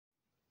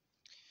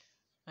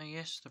I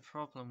guess the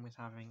problem with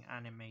having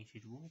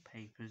animated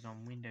wallpapers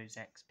on Windows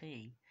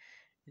XP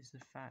is the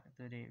fact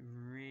that it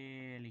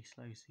really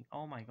slows things.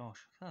 Oh my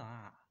gosh, look at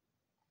that.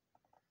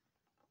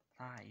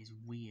 That is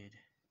weird.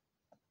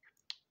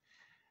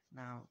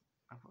 Now,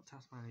 I've got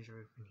Task Manager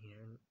open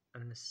here,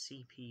 and the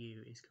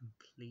CPU is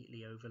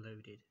completely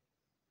overloaded.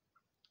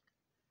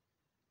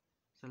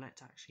 So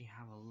let's actually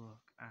have a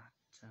look at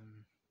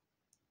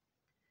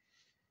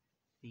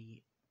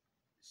the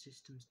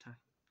Systems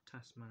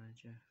Task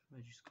Manager. If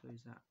I just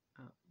close that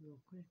up real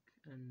quick,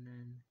 and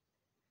then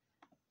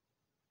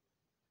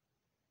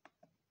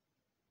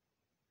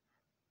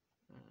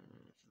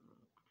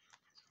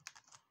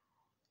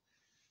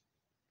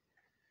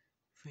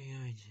for the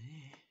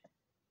idea,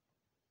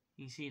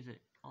 you see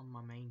that on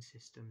my main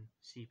system,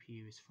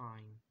 CPU is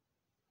fine.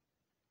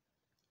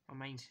 My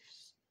main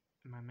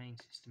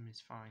system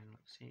is fine.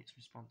 Look, see, it's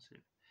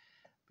responsive,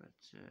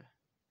 but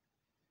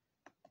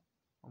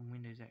on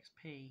Windows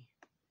XP,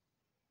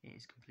 it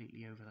is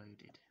completely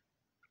overloaded.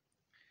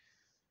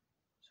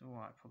 So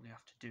what I probably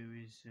have to do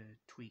is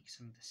tweak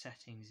some of the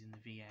settings in the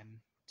VM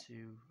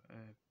to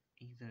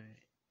either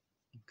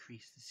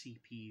increase the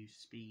CPU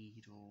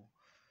speed or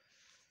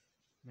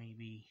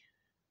maybe,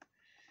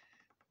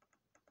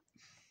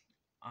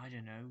 I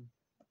don't know,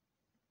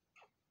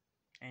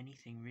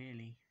 anything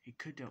really. It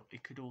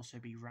could also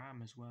be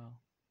RAM as well.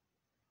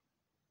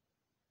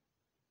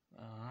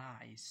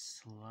 That is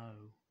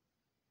slow.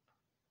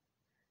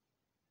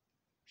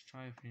 Let's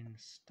try opening the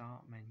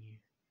start menu.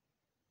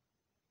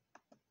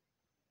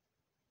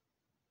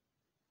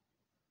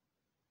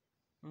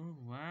 Oh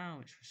wow,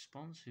 it's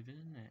responsive,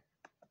 isn't it?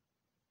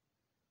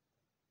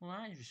 Well,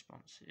 that is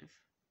responsive.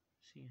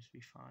 Seems to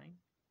be fine.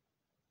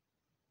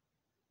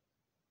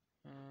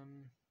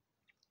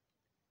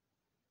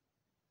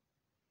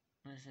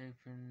 Let's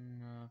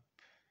open up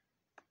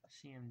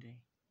CMD.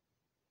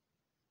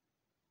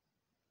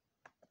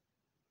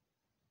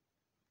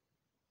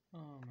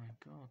 Oh my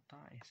god,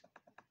 that is...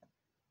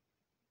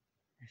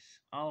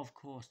 Oh, of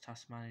course,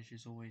 Task Manager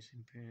is always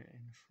in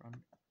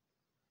front.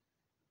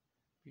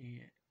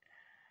 Be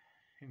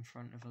in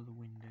front of other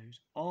windows.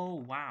 Oh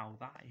wow,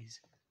 that is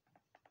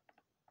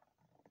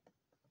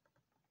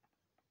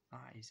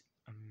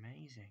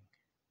amazing.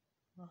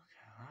 Look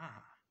at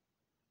that.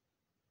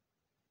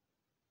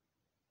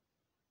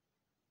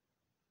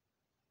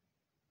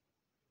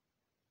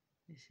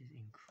 This is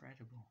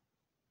incredible.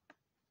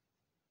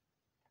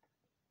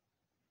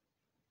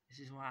 This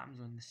is what happens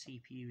when the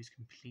CPU is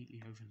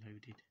completely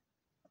overloaded.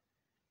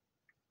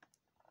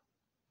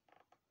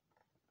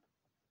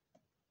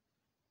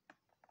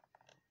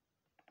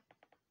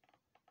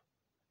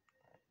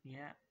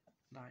 Yeah,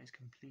 that is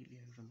completely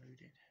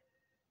overloaded.